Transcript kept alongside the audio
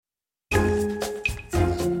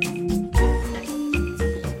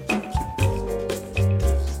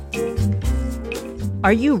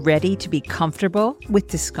Are you ready to be comfortable with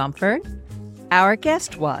discomfort? Our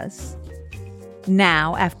guest was.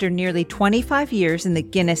 Now, after nearly 25 years in the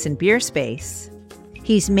Guinness and beer space,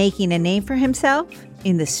 he's making a name for himself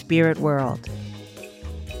in the spirit world.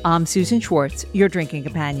 I'm Susan Schwartz, your drinking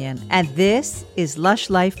companion, and this is Lush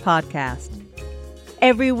Life Podcast.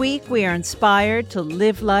 Every week, we are inspired to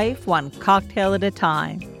live life one cocktail at a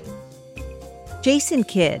time. Jason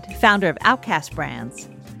Kidd, founder of Outcast brands,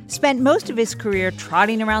 spent most of his career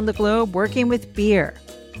trotting around the globe working with beer.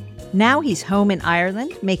 Now he's home in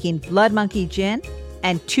Ireland making Blood Monkey Gin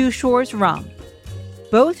and Two Shores Rum.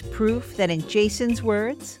 Both proof that in Jason's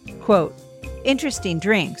words, quote, interesting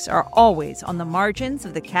drinks are always on the margins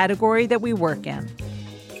of the category that we work in.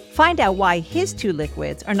 Find out why his two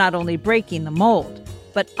liquids are not only breaking the mold,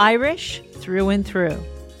 but Irish through and through.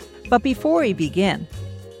 But before we begin,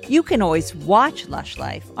 you can always watch Lush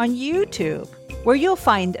Life on YouTube, where you'll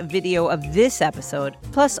find a video of this episode,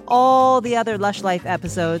 plus all the other Lush Life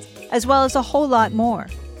episodes, as well as a whole lot more.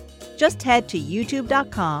 Just head to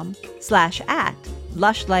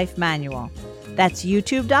youtube.com/@LushLifeManual. That's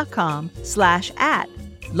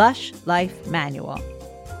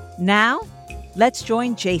youtube.com/@LushLifeManual. Now, let's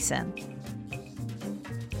join Jason.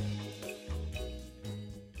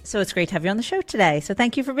 So it's great to have you on the show today. So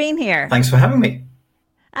thank you for being here. Thanks for having me.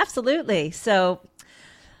 Absolutely. So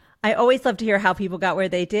I always love to hear how people got where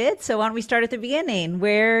they did. So why don't we start at the beginning?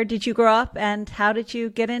 Where did you grow up and how did you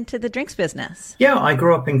get into the drinks business? Yeah, I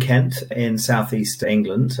grew up in Kent in southeast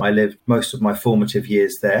England. I lived most of my formative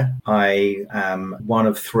years there. I am one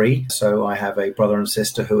of three, so I have a brother and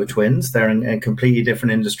sister who are twins. They're in a completely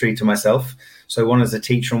different industry to myself. So one is a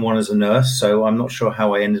teacher and one is a nurse. So I'm not sure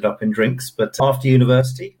how I ended up in drinks. But after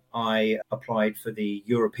university, I applied for the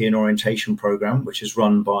European Orientation Programme, which is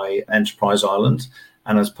run by Enterprise Ireland.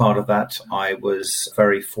 And as part of that, I was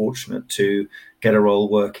very fortunate to get a role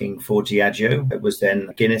working for Diageo. It was then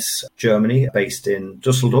Guinness Germany, based in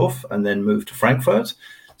Dusseldorf, and then moved to Frankfurt.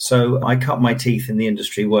 So I cut my teeth in the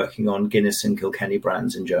industry working on Guinness and Kilkenny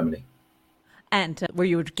brands in Germany. And were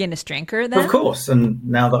you a Guinness drinker then? Of course. And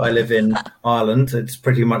now that I live in Ireland, it's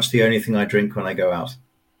pretty much the only thing I drink when I go out.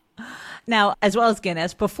 Now, as well as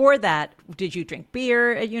Guinness, before that, did you drink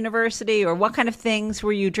beer at university, or what kind of things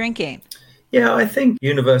were you drinking? Yeah, I think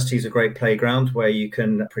university is a great playground where you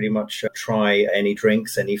can pretty much try any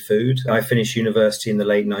drinks, any food. I finished university in the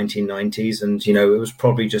late 1990s and, it was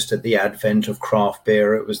probably just at the advent of craft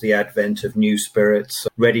beer. It was the advent of new spirits,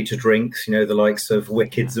 ready to drinks, the likes of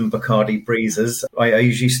Wickeds and Bacardi Breezers. I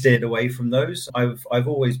usually steered away from those. I've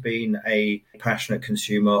always been a passionate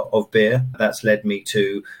consumer of beer. That's led me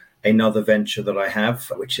to another venture that I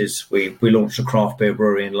have, which is we launched a craft beer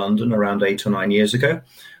brewery in London around 8 or 9 years ago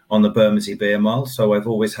on the Bermondsey Beer Mile. So I've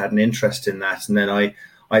always had an interest in that. And then I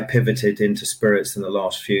pivoted into spirits in the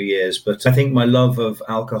last few years. But I think my love of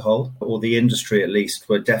alcohol, or the industry at least,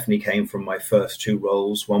 definitely came from my first two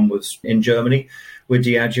roles. One was in Germany with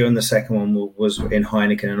Diageo, and the second one was in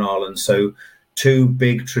Heineken in Ireland. So two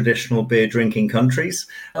big traditional beer drinking countries,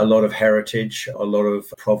 a lot of heritage, a lot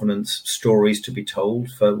of provenance stories to be told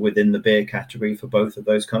within the beer category for both of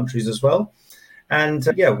those countries as well. And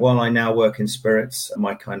while I now work in spirits,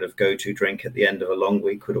 my kind of go-to drink at the end of a long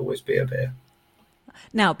week would always be a beer.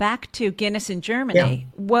 Now, back to Guinness in Germany. Yeah.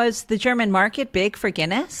 Was the German market big for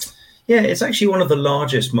Guinness? Yeah, it's actually one of the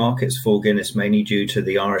largest markets for Guinness, mainly due to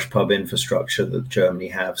the Irish pub infrastructure that Germany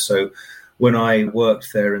have. So when I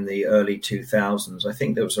worked there in the early 2000s, I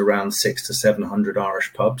think there was around 600 to 700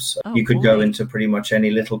 Irish pubs. You could go into pretty much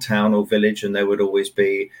any little town or village and there would always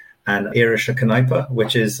be an Irische Kneipe,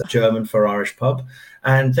 which is German for Irish pub.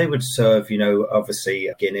 And they would serve,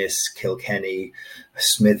 obviously Guinness, Kilkenny,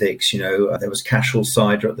 Smithwick's, there was Cashel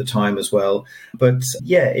cider at the time as well. But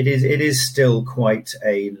yeah, it is still quite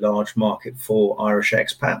a large market for Irish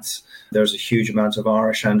expats. There's a huge amount of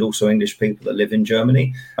Irish and also English people that live in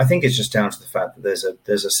Germany. I think it's just down to the fact that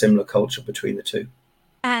there's a similar culture between the two.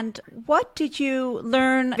 And what did you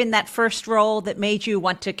learn in that first role that made you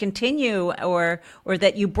want to continue or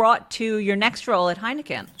that you brought to your next role at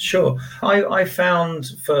Heineken? Sure. I found,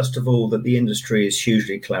 first of all, that the industry is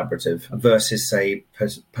hugely collaborative versus, say,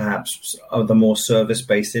 perhaps other more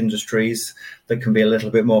service-based industries that can be a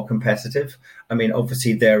little bit more competitive. I mean,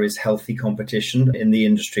 obviously, there is healthy competition in the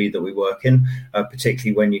industry that we work in,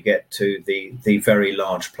 particularly when you get to the very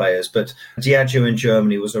large players. But Diageo in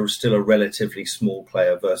Germany was still a relatively small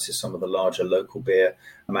player versus some of the larger local beer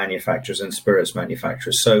manufacturers and spirits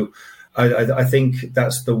manufacturers. So I think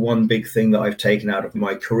that's the one big thing that I've taken out of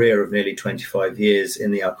my career of nearly 25 years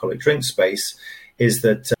in the alcoholic drink space, is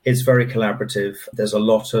that it's very collaborative. There's a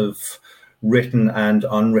lot of written and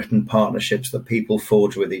unwritten partnerships that people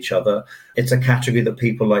forge with each other. It's a category that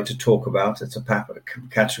people like to talk about. It's a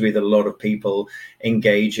category that a lot of people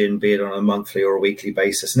engage in, be it on a monthly or a weekly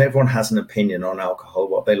basis. And everyone has an opinion on alcohol,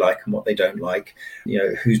 what they like and what they don't like,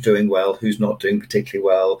 who's doing well, who's not doing particularly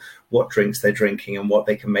well, what drinks they're drinking and what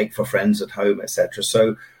they can make for friends at home, etc.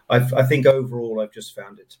 So I think overall, I've just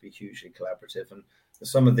found it to be hugely collaborative. And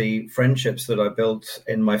some of the friendships that I built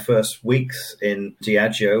in my first weeks in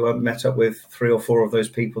Diageo, I met up with 3 or 4 of those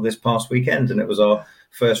people this past weekend, and it was our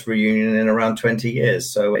first reunion in around 20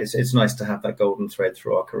 years. So it's nice to have that golden thread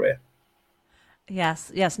through our career.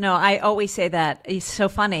 Yes. No, I always say that. It's so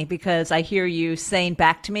funny because I hear you saying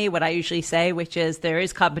back to me what I usually say, which is there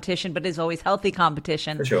is competition, but it's always healthy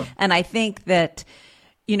competition. For sure. And I think that,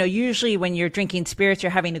 usually when you're drinking spirits, you're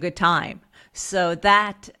having a good time. So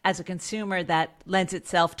that, as a consumer, that lends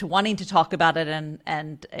itself to wanting to talk about it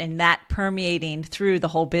and that permeating through the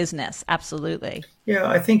whole business. Absolutely. Yeah,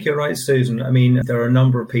 I think you're right, Susan. I mean, there are a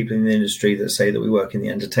number of people in the industry that say that we work in the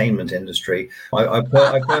entertainment industry. I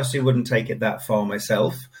personally wouldn't take it that far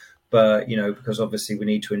myself, but, because obviously we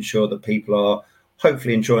need to ensure that people are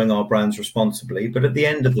hopefully enjoying our brands responsibly. But at the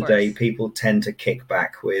end of the day, people tend to kick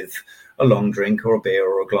back with a long drink or a beer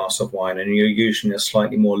or a glass of wine, and you're usually in a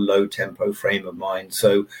slightly more low tempo frame of mind.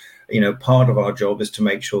 So, part of our job is to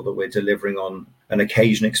make sure that we're delivering on an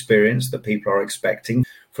occasion experience that people are expecting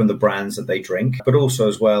from the brands that they drink, but also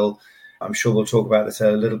as well, I'm sure we'll talk about this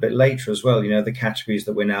a little bit later as well, the categories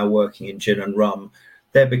that we're now working in, gin and rum,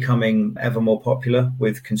 they're becoming ever more popular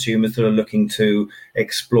with consumers that are looking to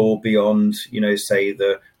explore beyond, say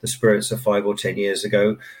the spirits of 5 or 10 years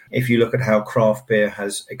ago. If you look at how craft beer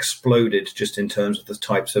has exploded just in terms of the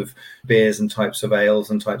types of beers and types of ales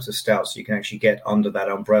and types of stouts you can actually get under that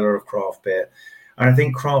umbrella of craft beer. And I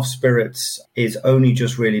think craft spirits is only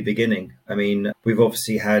just really beginning. I mean, we've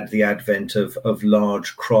obviously had the advent of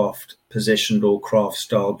large craft positioned or craft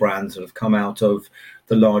style brands that have come out of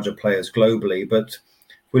the larger players globally. But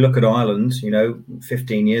we look at Ireland,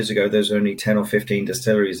 15 years ago, there's only 10 or 15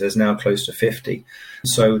 distilleries. There's now close to 50.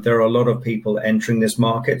 So there are a lot of people entering this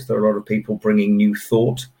market. There are a lot of people bringing new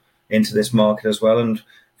thought into this market as well. And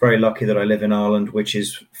very lucky that I live in Ireland, which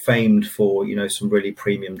is famed for, some really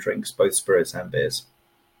premium drinks, both spirits and beers.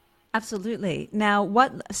 Absolutely. Now,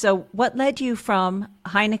 what led you from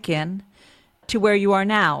Heineken to where you are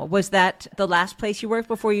now? Was that the last place you worked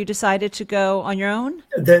before you decided to go on your own?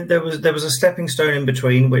 There was a stepping stone in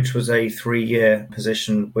between, which was a 3-year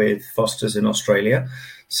position with Foster's in Australia.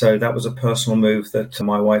 So that was a personal move that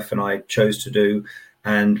my wife and I chose to do.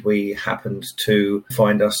 And we happened to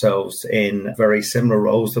find ourselves in very similar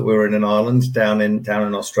roles that we were in Ireland, down in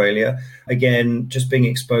Australia. Again, just being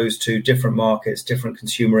exposed to different markets, different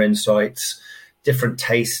consumer insights, different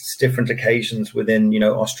tastes, different occasions within,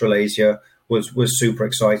 Australasia was super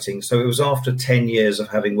exciting. So it was after 10 years of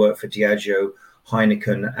having worked for Diageo,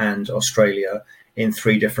 Heineken and Australia in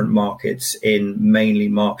 3 different markets in mainly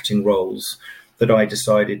marketing roles that I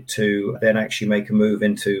decided to then actually make a move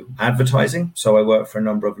into advertising. So I worked for a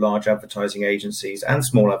number of large advertising agencies and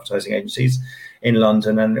small advertising agencies in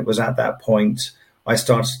London. And it was at that point I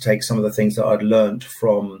started to take some of the things that I'd learned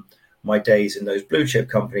from my days in those blue chip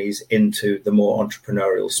companies into the more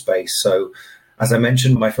entrepreneurial space. So as I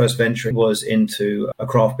mentioned, my first venture was into a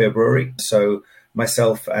craft beer brewery. So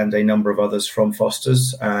myself and a number of others from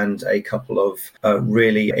Foster's and a couple of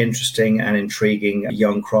really interesting and intriguing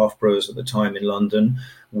young craft brewers at the time in London,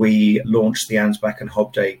 we launched the Ansbach and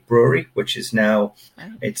Hobday Brewery, which is now,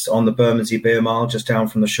 it's on the Bermondsey Beer Mile, just down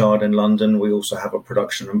from the Shard in London. We also have a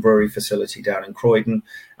production and brewery facility down in Croydon,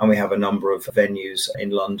 and we have a number of venues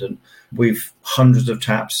in London. We've hundreds of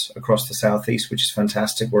taps across the southeast, which is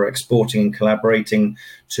fantastic. We're exporting and collaborating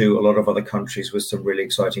to a lot of other countries with some really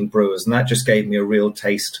exciting brewers. And that just gave me a real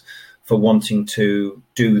taste for wanting to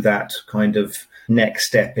do that kind of next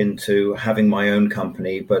step into having my own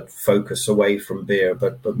company, but focus away from beer,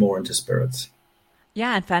 but more into spirits.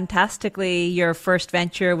 Yeah, and fantastically, your first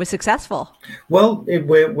venture was successful. Well,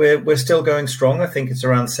 we're still going strong. I think it's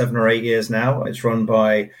around 7 or 8 years now. It's run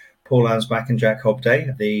by Paul Ansbach and Jack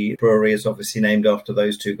Hobday. The brewery is obviously named after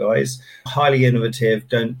those 2 guys. Highly innovative,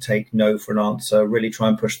 don't take no for an answer, really try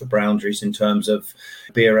and push the boundaries in terms of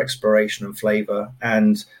beer exploration and flavor.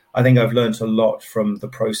 And I think I've learned a lot from the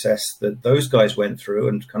process that those guys went through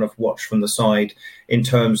and kind of watched from the side in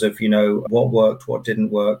terms of, what worked, what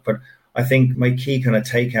didn't work. But I think my key kind of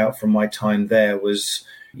takeout from my time there was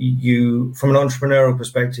from an entrepreneurial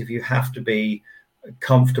perspective, you have to be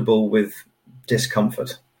comfortable with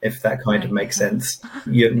discomfort, if that kind of makes sense.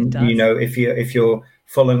 If you're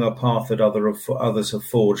following a path that others have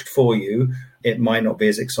forged for you, it might not be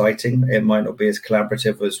as exciting. It might not be as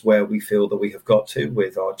collaborative as where we feel that we have got to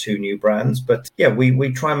with our two new brands. But yeah,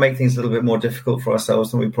 we try and make things a little bit more difficult for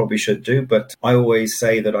ourselves than we probably should do. But I always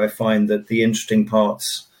say that I find that the interesting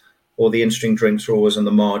parts or the interesting drinks are always on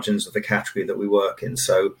the margins of the category that we work in.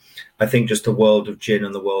 So I think just the world of gin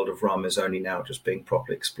and the world of rum is only now just being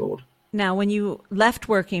properly explored. Now, when you left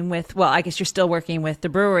working with, well, I guess you're still working with the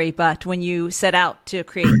brewery, but when you set out to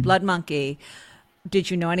create Blood Monkey,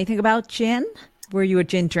 did you know anything about gin? Were you a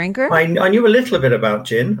gin drinker? I knew a little bit about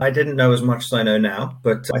gin. I didn't know as much as I know now,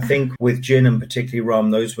 but I think with gin and particularly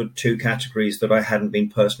rum, those were two categories that I hadn't been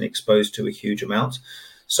personally exposed to a huge amount.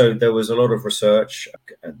 So there was a lot of research,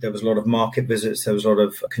 there was a lot of market visits, there was a lot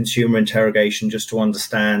of consumer interrogation just to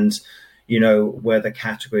understand, where the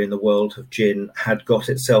category in the world of gin had got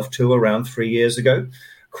itself to around 3 years ago.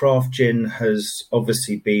 Craft gin has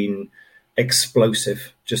obviously been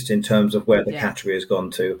explosive just in terms of where the category has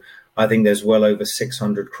gone to. I think there's well over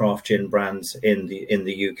 600 craft gin brands in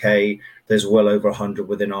the UK. There's well over 100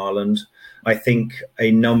 within Ireland. I think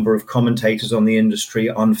a number of commentators on the industry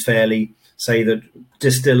unfairly say that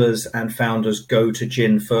distillers and founders go to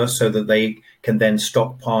gin first so that they can then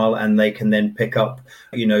stockpile and they can then pick up,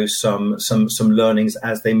 some learnings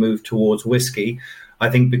as they move towards whiskey. I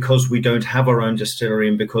think because we don't have our own distillery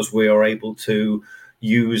and because we are able to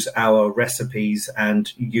use our recipes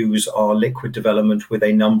and use our liquid development with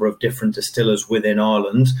a number of different distillers within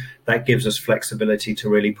Ireland, that gives us flexibility to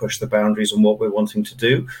really push the boundaries on what we're wanting to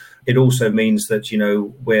do. It also means that,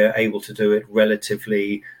 we're able to do it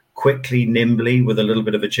relatively quickly, nimbly, with a little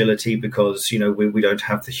bit of agility because, we don't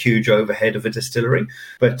have the huge overhead of a distillery.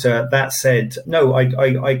 But that said, no,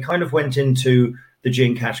 I kind of went into the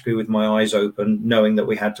gin category with my eyes open, knowing that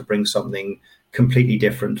we had to bring something completely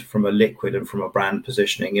different from a liquid and from a brand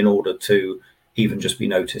positioning in order to even just be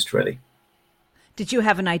noticed, really. Did you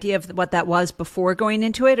have an idea of what that was before going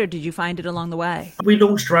into it, or did you find it along the way? We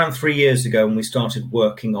launched around 3 years ago and we started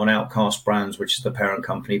working on Outcast Brands, which is the parent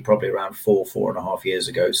company, probably around 4.5 years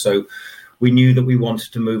ago. So we knew that we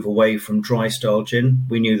wanted to move away from dry style gin.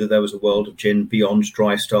 We knew that there was a world of gin beyond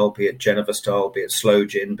dry style, be it Geneva style, be it slow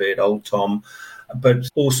gin, be it Old Tom. But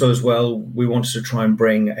also as well, we wanted to try and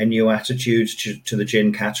bring a new attitude to the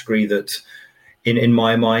gin category that, in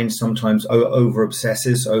my mind, sometimes over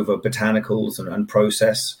obsesses over botanicals and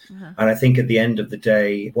process. Mm-hmm. And I think at the end of the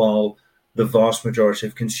day, while the vast majority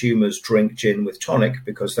of consumers drink gin with tonic,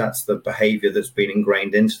 because that's the behavior that's been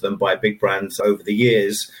ingrained into them by big brands over the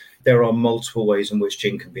years, there are multiple ways in which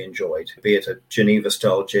gin can be enjoyed, be it a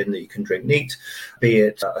Geneva-style gin that you can drink neat, be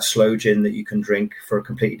it a slow gin that you can drink for a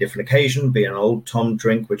completely different occasion, be it an Old Tom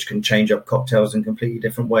drink, which can change up cocktails in completely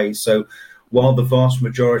different ways. So while the vast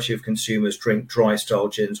majority of consumers drink dry-style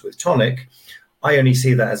gins with tonic, I only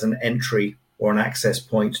see that as an entry or an access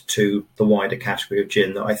point to the wider category of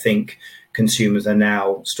gin that I think consumers are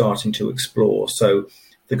now starting to explore. So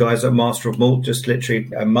the guys at Master of Malt just literally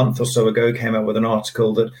a month or so ago came out with an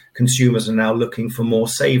article that consumers are now looking for more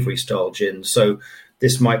savory style gin. So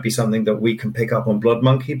this might be something that we can pick up on Blood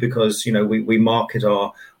Monkey because, we market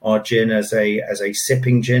our gin as a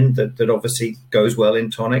sipping gin that obviously goes well in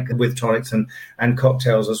tonic with tonics and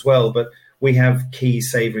cocktails as well. But we have key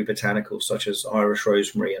savory botanicals such as Irish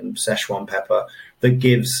rosemary and Szechuan pepper that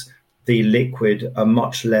gives the liquid a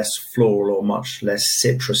much less floral or much less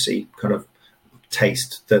citrusy kind of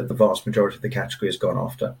taste that the vast majority of the category has gone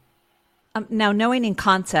after. Now, knowing in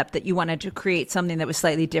concept that you wanted to create something that was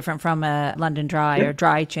slightly different from a London Dry or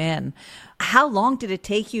dry gin, how long did it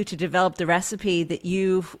take you to develop the recipe that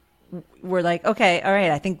you were like, okay, all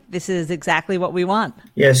right, I think this is exactly what we want?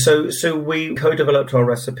 Yeah, so we co-developed our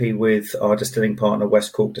recipe with our distilling partner,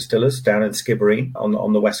 West Cork Distillers, down in Skibbereen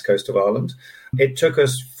on the west coast of Ireland. It took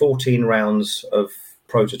us 14 rounds of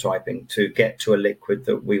prototyping to get to a liquid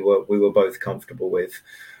that we were both comfortable with.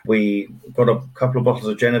 We got a couple of bottles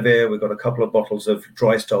of Genevieve, we got a couple of bottles of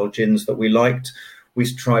dry style gins that we liked.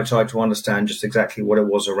 We tried to understand just exactly what it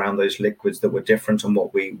was around those liquids that were different and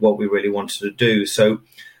what we really wanted to do. So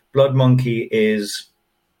Blood Monkey is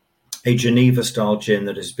a Geneva-style gin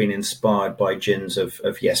that has been inspired by gins of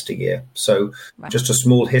yesteryear. So just a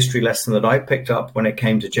small history lesson that I picked up when it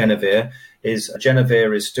came to Genevieve is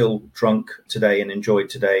Genevieve is still drunk today and enjoyed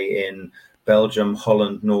today in Belgium,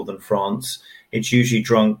 Holland, northern France. It's usually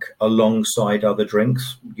drunk alongside other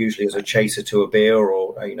drinks, usually as a chaser to a beer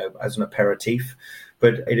or, as an aperitif.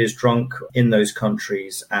 But it is drunk in those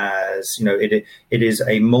countries as, it is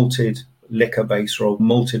a malted liquor base or a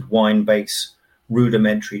malted wine base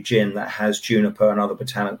rudimentary gin that has juniper and other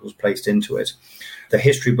botanicals placed into it. The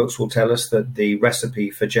history books will tell us that the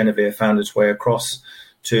recipe for Genevieve found its way across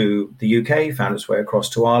to the UK, found its way across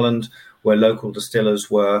to Ireland, where local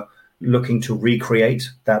distillers were looking to recreate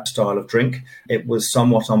that style of drink. It was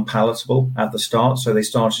somewhat unpalatable at the start, so they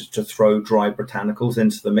started to throw dry botanicals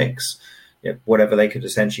into the mix, whatever they could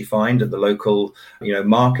essentially find at the local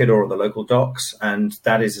market or at the local docks, and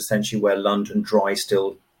that is essentially where London dry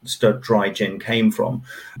gin came from.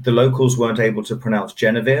 The locals weren't able to pronounce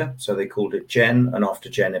Genevieve, so they called it Gen, and after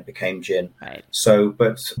Gen it became gin. Right. So,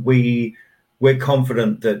 but we're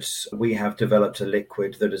confident that we have developed a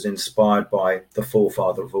liquid that is inspired by the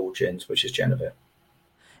forefather of all gins, which is Genevieve.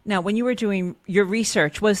 Now, when you were doing your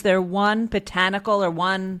research, was there one botanical or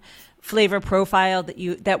one flavor profile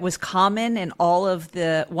that was common in all of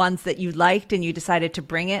the ones that you liked and you decided to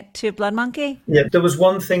bring it to Blood Monkey? Yeah, there was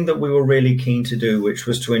one thing that we were really keen to do, which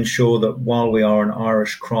was to ensure that while we are an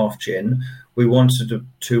Irish craft gin, we wanted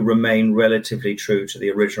to remain relatively true to the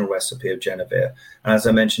original recipe of Genevieve. And as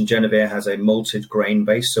I mentioned, Genevieve has a malted grain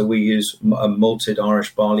base, so we use a malted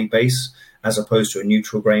Irish barley base as opposed to a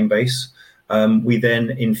neutral grain base. We then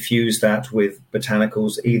infuse that with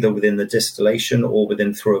botanicals, either within the distillation or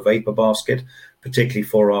through a vapor basket, particularly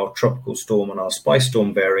for our Tropical Storm and our Spice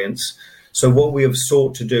Storm variants. So what we have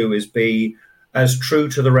sought to do is be as true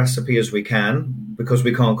to the recipe as we can, because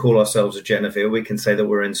we can't call ourselves a Genevieve. We can say that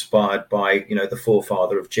we're inspired by, the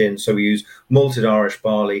forefather of gin. So we use malted Irish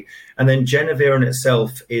barley. And then Genevieve in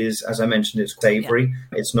itself is, as I mentioned, it's savory.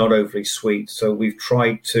 Yeah. It's not overly sweet. So we've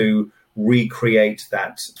tried to recreate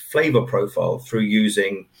that flavor profile through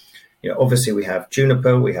using, obviously we have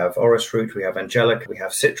juniper, we have orris root, we have angelica, we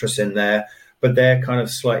have citrus in there, but they're kind of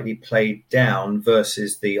slightly played down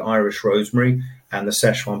versus the Irish rosemary and the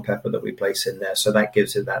Szechuan pepper that we place in there. So that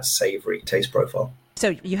gives it that savory taste profile.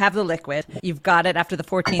 So you have the liquid, you've got it after the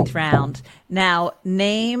 14th round. Now,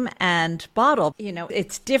 name and bottle,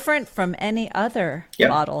 it's different from any other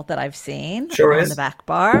bottle that I've seen. Sure on is. The back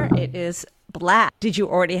bar. It is black. Did you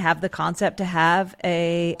already have the concept to have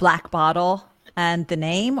a black bottle and the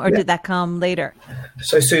name, or did that come later?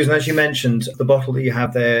 So, Susan, as you mentioned, the bottle that you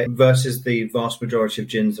have there versus the vast majority of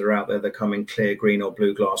gins that are out there that come in clear, green or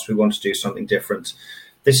blue glass, we want to do something different.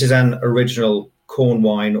 This is an original corn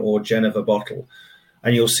wine or Genevieve bottle,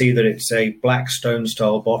 and you'll see that it's a black stone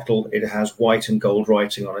style bottle. It has white and gold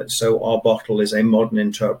writing on it. So our bottle is a modern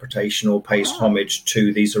interpretation or pays homage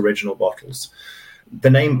to these original bottles. The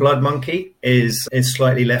name Blood Monkey is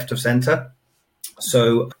slightly left of center.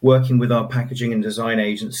 So working with our packaging and design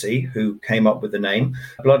agency who came up with the name,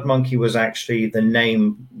 Blood Monkey was actually the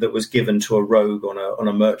name that was given to a rogue on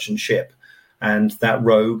a merchant ship. And that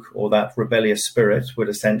rogue or that rebellious spirit would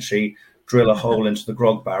essentially drill a hole into the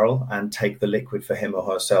grog barrel and take the liquid for him or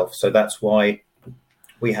herself. So that's why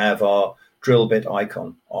we have our drill bit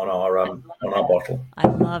icon on our bottle. I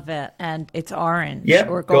love it, and it's orange. Yeah,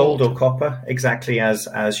 or gold or copper, exactly as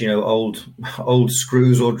old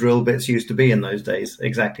screws or drill bits used to be in those days.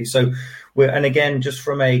 Exactly. So and again, just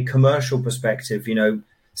from a commercial perspective,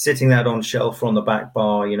 sitting that on shelf or on the back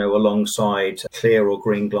bar, alongside clear or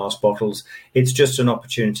green glass bottles, it's just an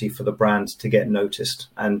opportunity for the brand to get noticed.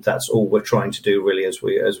 And that's all we're trying to do really as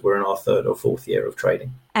we're in our third or fourth year of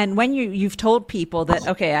trading. And when you've told people that,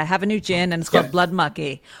 okay, I have a new gin and it's called Blood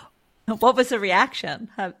Monkey, what was the reaction?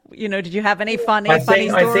 Did you have any funny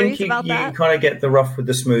stories about that? You kind of get the rough with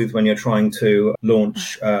the smooth when you're trying to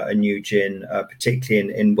launch a new gin,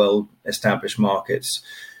 particularly in well-established markets.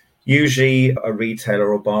 Usually a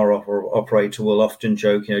retailer or bar operator will often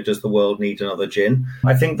joke, does the world need another gin?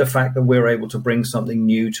 I think the fact that we're able to bring something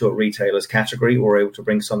new to a retailer's category or able to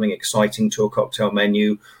bring something exciting to a cocktail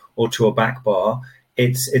menu or to a back bar,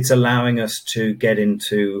 it's allowing us to get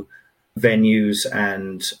into venues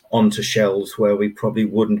and onto shelves where we probably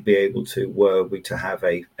wouldn't be able to were we to have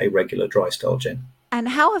a regular dry style gin. And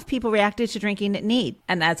how have people reacted to drinking it neat?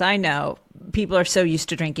 And as I know, people are so used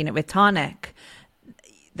to drinking it with tonic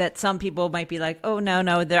that some people might be like, oh,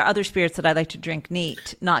 no, there are other spirits that I like to drink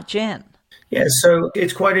neat, not gin. Yeah, so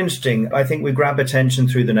it's quite interesting. I think we grab attention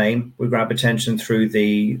through the name, we grab attention through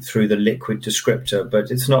the liquid descriptor,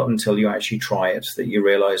 but it's not until you actually try it that you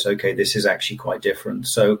realize, okay, this is actually quite different.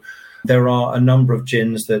 So there are a number of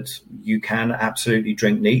gins that you can absolutely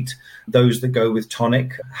drink neat. Those that go with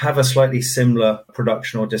tonic have a slightly similar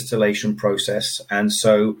production or distillation process. And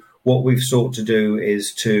so what we've sought to do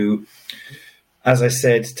is to, as I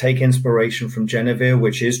said, take inspiration from Genevieve,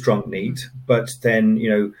 which is drunk neat, but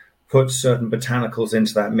then, put certain botanicals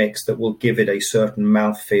into that mix that will give it a certain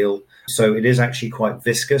mouthfeel So it is actually quite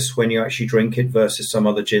viscous when you actually drink it versus some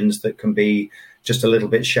other gins that can be just a little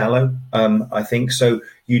bit shallow, I think. So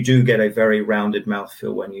you do get a very rounded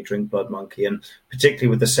mouthfeel when you drink Blood Monkey. And particularly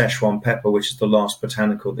with the Szechuan pepper, which is the last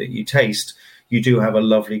botanical that you taste, you do have a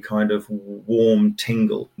lovely kind of warm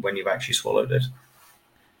tingle when you've actually swallowed it.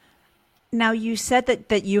 Now, you said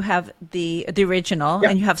that you have the original,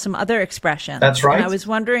 Yep. and you have some other expressions. That's right. And I was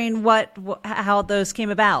wondering how those came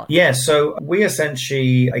about. Yeah, so we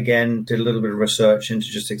essentially, again, did a little bit of research into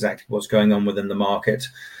just exactly what's going on within the market.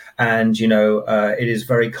 And, it is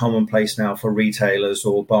very commonplace now for retailers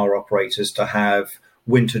or bar operators to have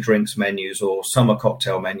winter drinks menus or summer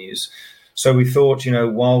cocktail menus. So we thought,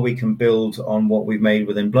 while we can build on what we've made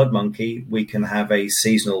within Blood Monkey, we can have a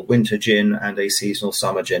seasonal winter gin and a seasonal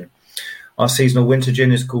summer gin. Our seasonal winter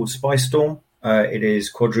gin is called Spice Storm. It is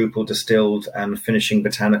quadruple distilled, and finishing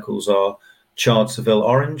botanicals are charred Seville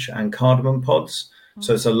orange and cardamom pods.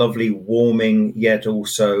 So it's a lovely warming, yet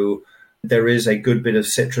also there is a good bit of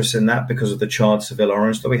citrus in that because of the charred Seville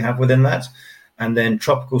orange that we have within that. And then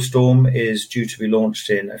Tropical Storm is due to be launched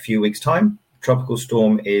in a few weeks' time. Tropical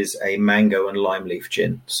Storm is a mango and lime leaf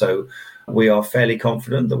gin. So we are fairly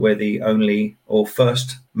confident that we're the only or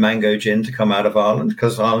first mango gin to come out of Ireland,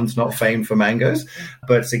 because Ireland's not famed for mangoes.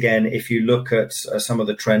 But again, if you look at some of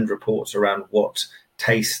the trend reports around what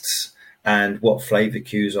tastes and what flavor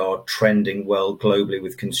cues are trending well globally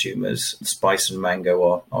with consumers, spice and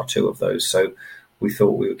mango are two of those. So we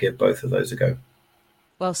thought we would give both of those a go.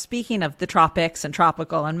 Well, speaking of the tropics and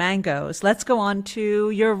tropical and mangoes, let's go on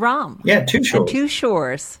to your rum. Yeah, Two Shores. And Two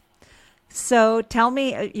Shores. So tell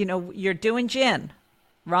me, you're doing gin.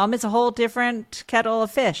 Rum is a whole different kettle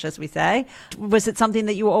of fish, as we say. Was it something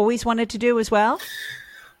that you always wanted to do as well?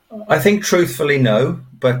 I think truthfully, no.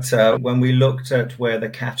 But when we looked at where the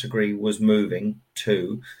category was moving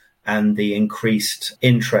to and the increased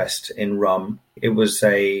interest in rum, it was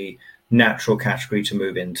a natural category to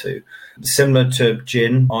move into. Similar to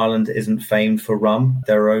gin, Ireland isn't famed for rum.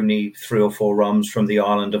 There are only 3 or 4 rums from the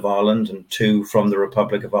island of Ireland and 2 from the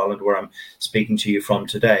Republic of Ireland, where I'm speaking to you from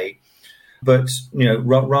today. But,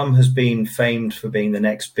 rum has been famed for being the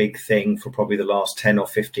next big thing for probably the last 10 or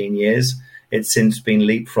 15 years. It's since been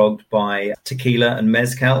leapfrogged by tequila and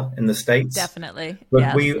mezcal in the States. Definitely. But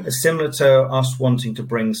yes. Similar to us wanting to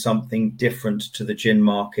bring something different to the gin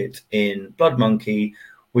market in Blood Monkey,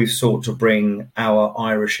 we've sought to bring our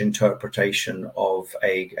Irish interpretation of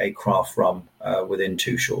a craft rum within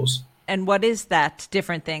Two Shores. And what is that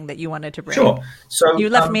different thing that you wanted to bring? Sure. So you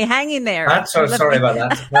left me hanging there. Sorry about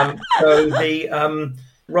that. So the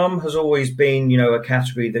rum has always been, a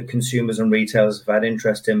category that consumers and retailers have had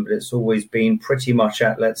interest in, but it's always been pretty much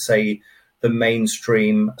at, let's say, the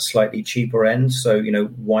mainstream, slightly cheaper end. So,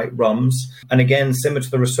 white rums. And again, similar to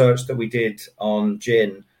the research that we did on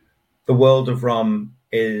gin, the world of rum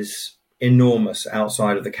is enormous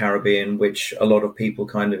outside of the Caribbean, which a lot of people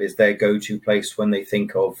kind of is their go-to place when they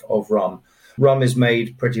think of rum. Rum is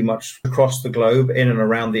made pretty much across the globe, in and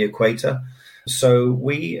around the equator. So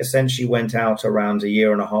we essentially went out around a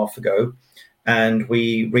year and a half ago, and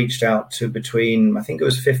we reached out to between, I think it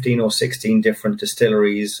was 15 or 16 different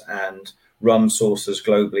distilleries and rum sources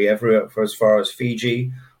globally, everywhere for as far as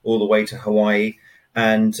Fiji all the way to Hawaii.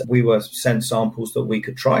 And we were sent samples that we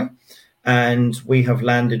could try. And we have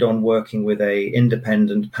landed on working with a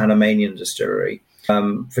independent Panamanian distillery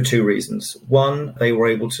for 2 reasons. One, they were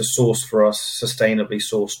able to source for us sustainably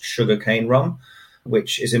sourced sugarcane rum,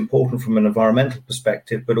 which is important from an environmental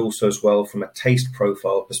perspective, but also as well from a taste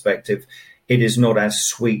profile perspective. It is not as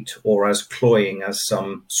sweet or as cloying as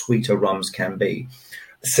some sweeter rums can be.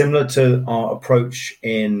 Similar to our approach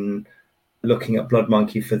in looking at Blood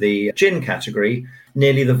Monkey for the gin category,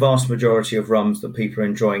 nearly the vast majority of rums that people are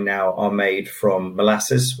enjoying now are made from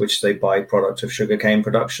molasses, which is a byproduct of sugarcane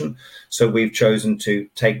production. So we've chosen to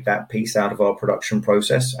take that piece out of our production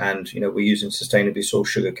process, and we're using sustainably sourced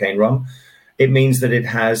sugarcane rum. It means that it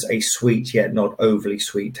has a sweet yet not overly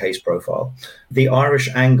sweet taste profile. The Irish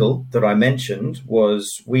angle that I mentioned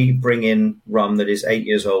was we bring in rum that is 8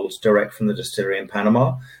 years old direct from the distillery in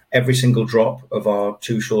Panama. Every single drop of our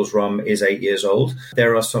Two Shores rum is 8 years old.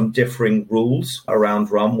 There are some differing rules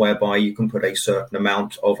around rum whereby you can put a certain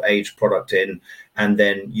amount of aged product in and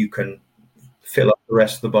then you can fill up the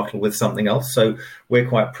rest of the bottle with something else. So we're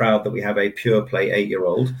quite proud that we have a pure play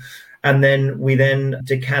 8-year-old. And then we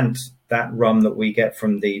decant that rum that we get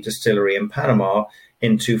from the distillery in Panama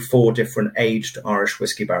into 4 different aged Irish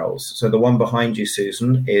whiskey barrels. So the one behind you,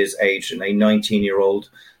 Susan, is aged in a 19-year-old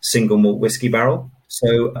single malt whiskey barrel.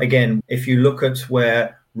 So again, if you look at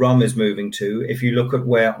where rum is moving to, if you look at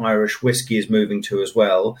where Irish whiskey is moving to as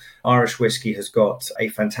well, Irish whiskey has got a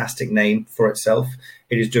fantastic name for itself.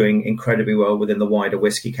 It is doing incredibly well within the wider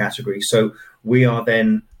whiskey category. So we are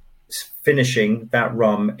then finishing that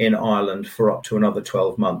rum in Ireland for up to another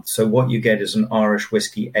 12 months. So what you get is an Irish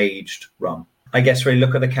whiskey aged rum. I guess when you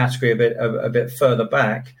look at the category a bit further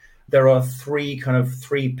back, there are three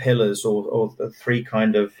pillars or the three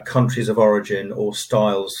kind of countries of origin or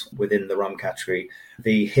styles within the rum category.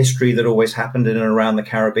 The history that always happened in and around the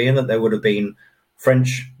Caribbean, that there would have been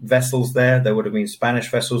French vessels there would have been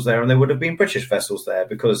Spanish vessels there, and there would have been British vessels there,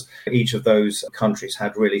 because each of those countries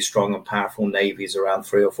had really strong and powerful navies around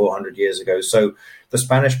 300 or 400 years ago. So the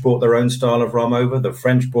Spanish brought their own style of rum over, the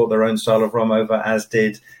French brought their own style of rum over, as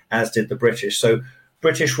did the British. So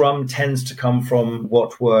British rum tends to come from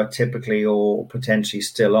what were typically, or potentially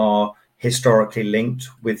still are, historically linked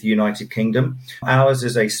with the United Kingdom. Ours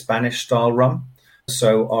is a Spanish style rum.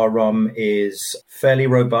 So our rum is fairly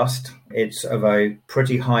robust. It's of a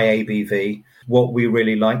pretty high ABV. What we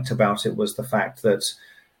really liked about it was the fact that,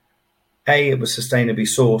 A, it was sustainably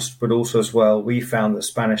sourced, but also as well, we found that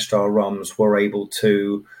Spanish style rums were able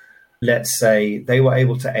to, let's say, they were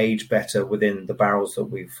able to age better within the barrels that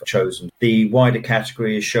we've chosen. The wider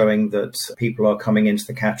category is showing that people are coming into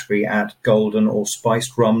the category at golden or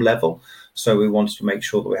spiced rum level. So we wanted to make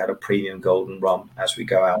sure that we had a premium golden rum as we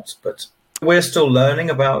go out. But we're still learning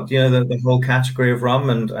about, the whole category of rum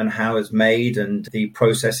and how it's made and the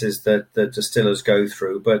processes that distillers go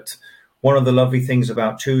through. But one of the lovely things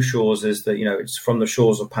about Two Shores is that, it's from the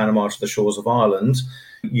shores of Panama to the shores of Ireland.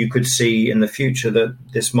 You could see in the future that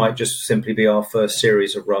this might just simply be our first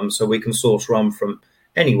series of rum. So we can source rum from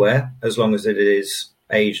anywhere as long as it is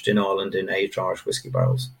aged in Ireland in aged Irish whiskey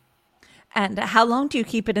barrels. And how long do you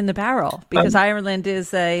keep it in the barrel? Because Ireland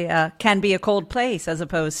is can be a cold place as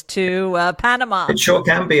opposed to Panama. It sure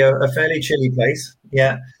can be a fairly chilly place.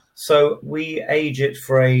 Yeah. So we age it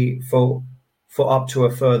for up to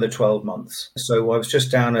a further 12 months. So I was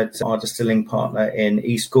just down at our distilling partner in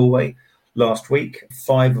East Galway last week.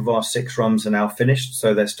 5 of our 6 rums are now finished,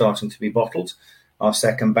 so they're starting to be bottled. Our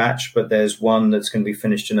second batch, but there's one that's going to be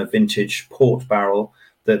finished in a vintage port barrel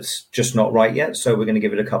that's just not right yet, so we're going to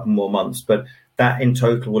give it a couple more months. But that in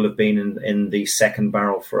total will have been in the second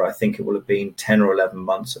barrel for, I think it will have been 10 or 11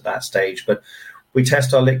 months at that stage. But we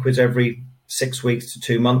test our liquids every 6 weeks to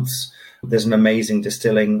 2 months. There's an amazing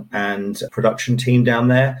distilling and production team down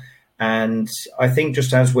there. And I think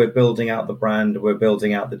just as we're building out the brand, we're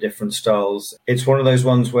building out the different styles. It's one of those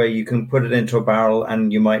ones where you can put it into a barrel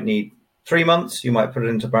and you might need 3 months, you might put it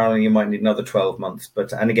into a barrel and you might need another 12 months.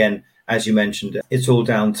 And again, as you mentioned, it's all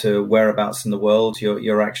down to whereabouts in the world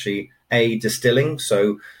you're actually distilling.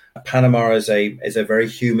 So Panama is a very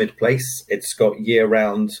humid place. It's got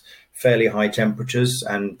year-round fairly high temperatures,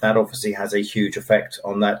 and that obviously has a huge effect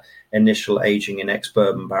on that initial aging in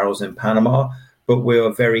ex-bourbon barrels in Panama. But we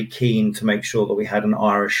were very keen to make sure that we had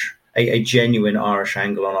a genuine Irish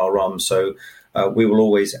angle on our rum. So we will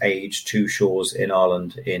always age Two Shores in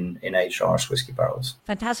Ireland in aged Irish whiskey barrels.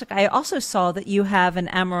 Fantastic. I also saw that you have an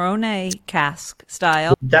Amarone cask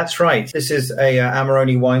style. That's right. This is a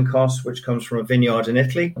Amarone wine cask, which comes from a vineyard in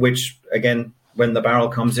Italy, which, again, when the barrel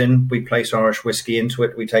comes in, we place Irish whiskey into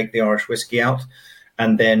it. We take the Irish whiskey out,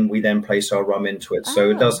 and then we place our rum into it. So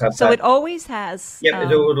it does have So it always has... Yeah, it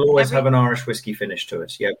will always have an Irish whiskey finish to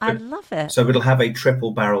it. Yeah, I love it. So it'll have a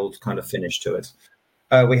triple-barreled kind of finish to it.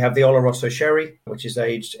 We have the Oloroso sherry, which is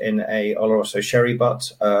aged in a Oloroso sherry butt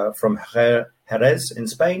from Jerez in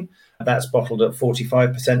Spain. That's bottled at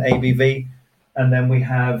 45% ABV. And then we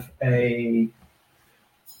have a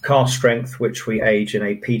cask strength, which we age in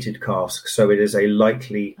a peated cask. So it is a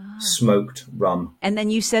lightly smoked rum. And then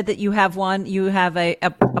you said that you have a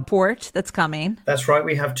port that's coming. That's right.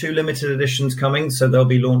 We have 2 limited editions coming. So they'll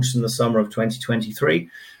be launched in the summer of 2023.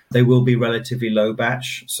 They will be relatively low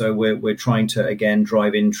batch, so we're trying to, again,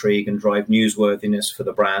 drive intrigue and drive newsworthiness for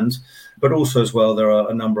the brand. But also as well, there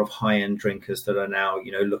are a number of high-end drinkers that are now,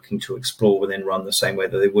 looking to explore within rum the same way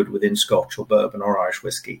that they would within Scotch or bourbon or Irish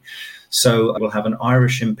whiskey. So we'll have an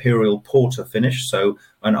Irish Imperial Porter finish, so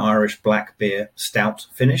an Irish black beer stout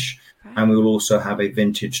finish, and we will also have a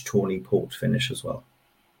vintage tawny port finish as well.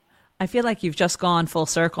 I feel like you've just gone full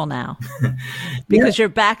circle now because you're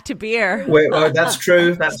back to beer. Well, that's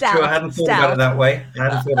true. That's true. I hadn't thought about it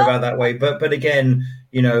that way. But again,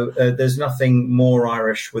 there's nothing more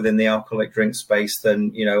Irish within the alcoholic drink space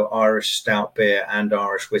than, Irish stout beer and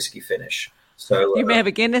Irish whiskey finish. So you may have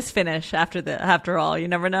a Guinness finish after all. You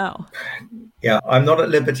never know. Yeah, I'm not at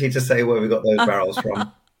liberty to say where we got those barrels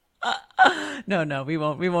from. No, we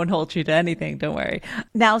won't hold you to anything. Don't worry.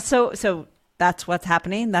 Now, so that's what's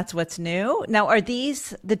happening. That's what's new. Now, are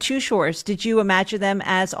these the two shores? Did you imagine them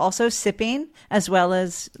as also sipping as well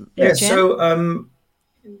as Yeah, gin? so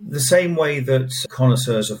the same way that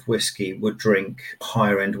connoisseurs of whiskey would drink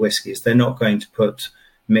higher end whiskies, they're not going to put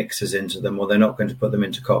mixers into them, or they're not going to put them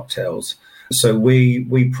into cocktails. So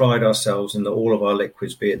we pride ourselves in that all of our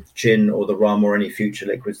liquids, be it gin or the rum or any future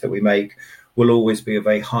liquids that we make, will always be of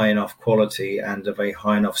a high enough quality and of a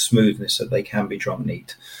high enough smoothness that they can be drunk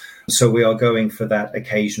neat. So we are going for that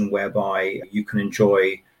occasion whereby you can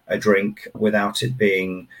enjoy a drink without it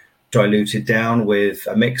being diluted down with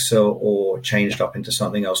a mixer or changed up into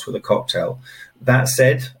something else with a cocktail. That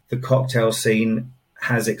said, the cocktail scene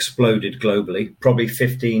has exploded globally. Probably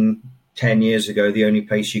 10 years ago, the only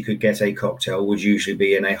place you could get a cocktail would usually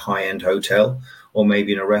be in a high-end hotel or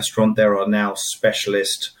maybe in a restaurant. There are now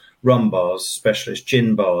specialist rum bars, specialist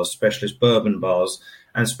gin bars, specialist bourbon bars,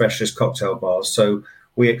 and specialist cocktail bars. So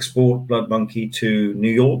we export Blood Monkey to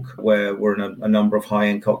New York, where we're in a number of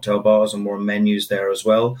high-end cocktail bars and we're on menus there as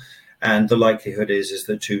well. And the likelihood is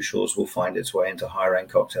that Two Shores will find its way into higher-end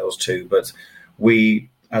cocktails too. But we,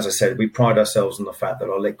 as I said, we pride ourselves on the fact that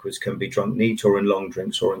our liquids can be drunk neat or in long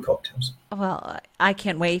drinks or in cocktails. Well, I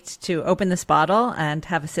can't wait to open this bottle and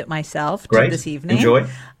have a sip myself this evening. Enjoy.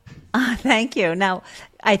 Thank you. Now,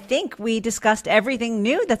 I think we discussed everything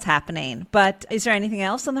new that's happening, but is there anything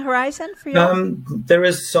else on the horizon for you? There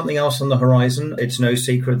is something else on the horizon. It's no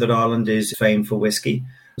secret that Ireland is famed for whiskey.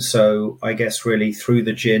 So I guess really through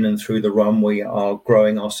the gin and through the rum, we are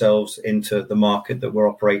growing ourselves into the market that we're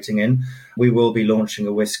operating in. We will be launching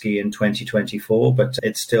a whiskey in 2024, but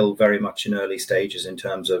it's still very much in early stages in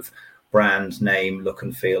terms of brand, name, look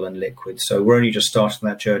and feel, and liquid. So we're only just starting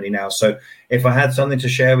that journey now. So if I had something to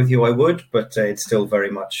share with you, I would, but it's still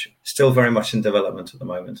very much in development at the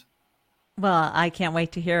moment. Well, I can't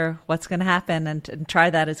wait to hear what's going to happen and try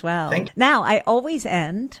that as well. Now, I always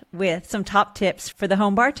end with some top tips for the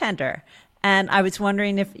home bartender. And I was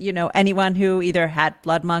wondering if, anyone who either had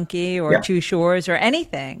Blood Monkey or Two Shores or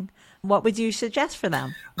anything, what would you suggest for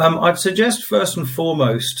them? I'd suggest first and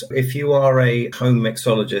foremost, if you are a home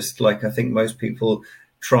mixologist, like I think most people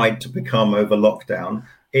tried to become over lockdown,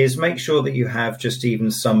 is make sure that you have just even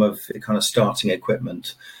some of the kind of starting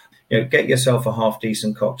equipment. Get yourself a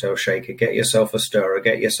half-decent cocktail shaker, get yourself a stirrer,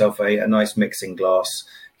 get yourself a nice mixing glass,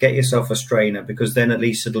 get yourself a strainer, because then at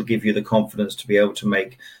least it'll give you the confidence to be able to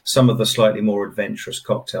make some of the slightly more adventurous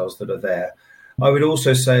cocktails that are there. I would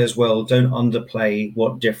also say as well, don't underplay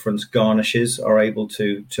what difference garnishes are able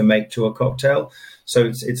to make to a cocktail. So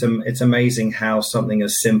it's amazing how something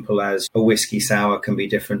as simple as a whiskey sour can be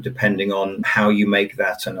different depending on how you make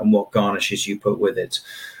that and what garnishes you put with it.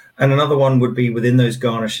 And another one would be within those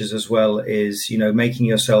garnishes as well is, making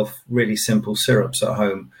yourself really simple syrups at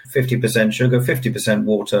home. 50% sugar, 50%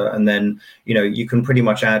 water, and then, you can pretty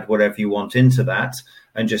much add whatever you want into that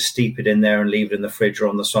and just steep it in there and leave it in the fridge or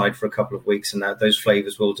on the side for a couple of weeks, and those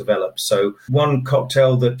flavors will develop. So one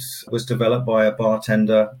cocktail that was developed by a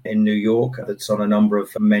bartender in New York that's on a number of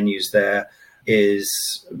menus there is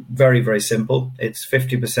very, very simple. It's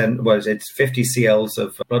 50 CLs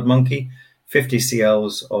of Blood Monkey, 50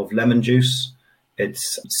 CLs of lemon juice.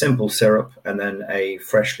 It's simple syrup and then a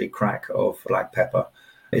freshly crack of black pepper.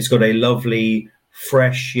 It's got a lovely,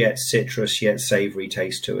 fresh yet citrus yet savory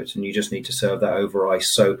taste to it, and you just need to serve that over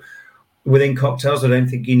ice. So within cocktails, I don't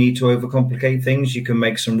think you need to overcomplicate things. You can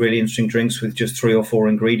make some really interesting drinks with just 3 or 4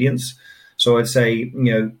 ingredients. So I'd say,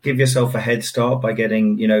 give yourself a head start by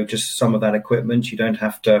getting, just some of that equipment. You don't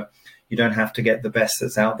have to get the best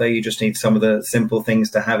that's out there. You just need some of the simple things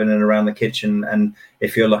to have in and around the kitchen. And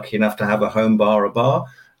if you're lucky enough to have a home bar, a bar,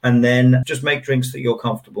 and then just make drinks that you're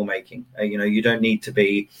comfortable making. You don't need to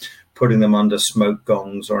be putting them under smoke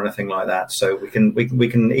gongs or anything like that. So we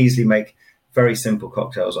can easily make very simple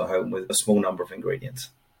cocktails at home with a small number of ingredients.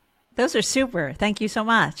 Those are super. Thank you so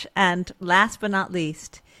much. And last but not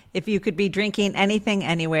least, if you could be drinking anything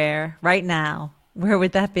anywhere right now, where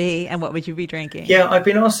would that be and what would you be drinking? Yeah, I've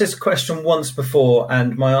been asked this question once before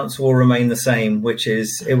and my answer will remain the same, which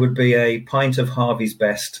is it would be a pint of Harvey's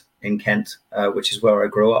Best in Kent, which is where I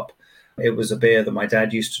grew up. It was a beer that my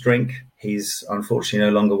dad used to drink. He's unfortunately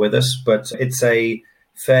no longer with us, but it's a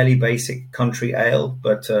fairly basic country ale.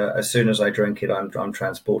 But as soon as I drink it, I'm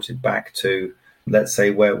transported back to, let's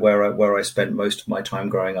say, where I spent most of my time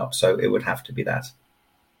growing up. So it would have to be that.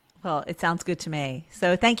 Well, it sounds good to me.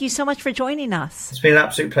 So thank you so much for joining us. It's been an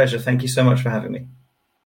absolute pleasure. Thank you so much for having me.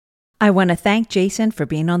 I want to thank Jason for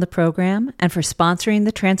being on the program and for sponsoring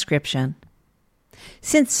the transcription.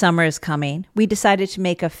 Since summer is coming, we decided to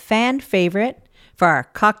make a fan favorite for our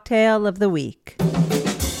cocktail of the week.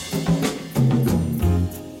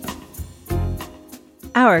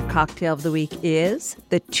 Our cocktail of the week is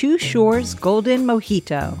the Two Shores Golden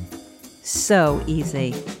Mojito. So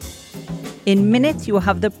easy. In minutes, you will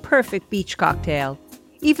have the perfect beach cocktail,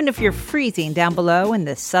 even if you're freezing down below in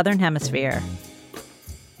the southern hemisphere.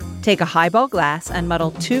 Take a highball glass and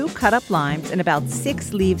muddle 2 cut-up limes and about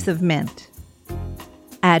 6 leaves of mint.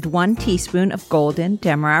 Add 1 teaspoon of golden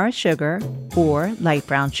demerara sugar or light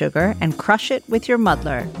brown sugar and crush it with your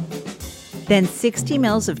muddler. Then 60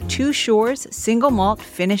 ml of Two Shores single malt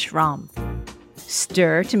finished rum.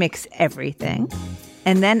 Stir to mix everything,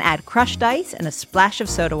 and then add crushed ice and a splash of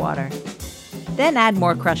soda water. Then add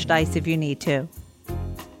more crushed ice if you need to.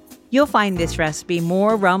 You'll find this recipe,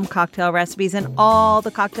 more rum cocktail recipes, and all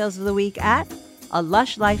the cocktails of the week at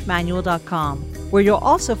alushlifemanual.com, where you'll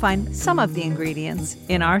also find some of the ingredients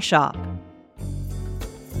in our shop.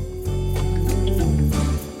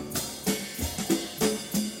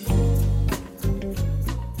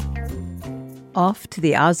 Off to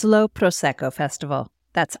the Oslo Prosecco Festival.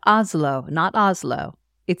 That's Oslo, not Oslo.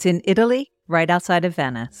 It's in Italy, right outside of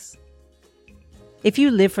Venice. If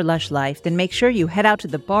you live for Lush Life, then make sure you head out to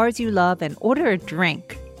the bars you love and order a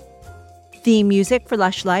drink. Theme music for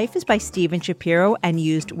Lush Life is by Steven Shapiro and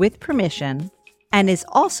used with permission, and is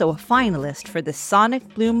also a finalist for the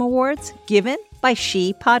Sonic Bloom Awards given by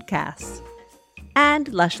She Podcasts. And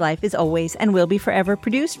Lush Life is always and will be forever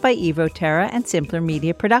produced by Evo Terra and Simpler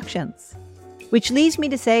Media Productions. Which leads me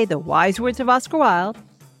to say the wise words of Oscar Wilde: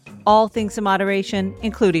 all things in moderation,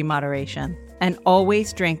 including moderation, and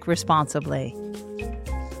always drink responsibly.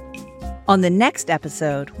 On the next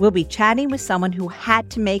episode, we'll be chatting with someone who had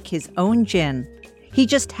to make his own gin. He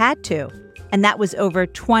just had to, and that was over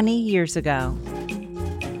 20 years ago.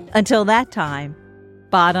 Until that time,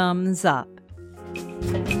 bottoms up.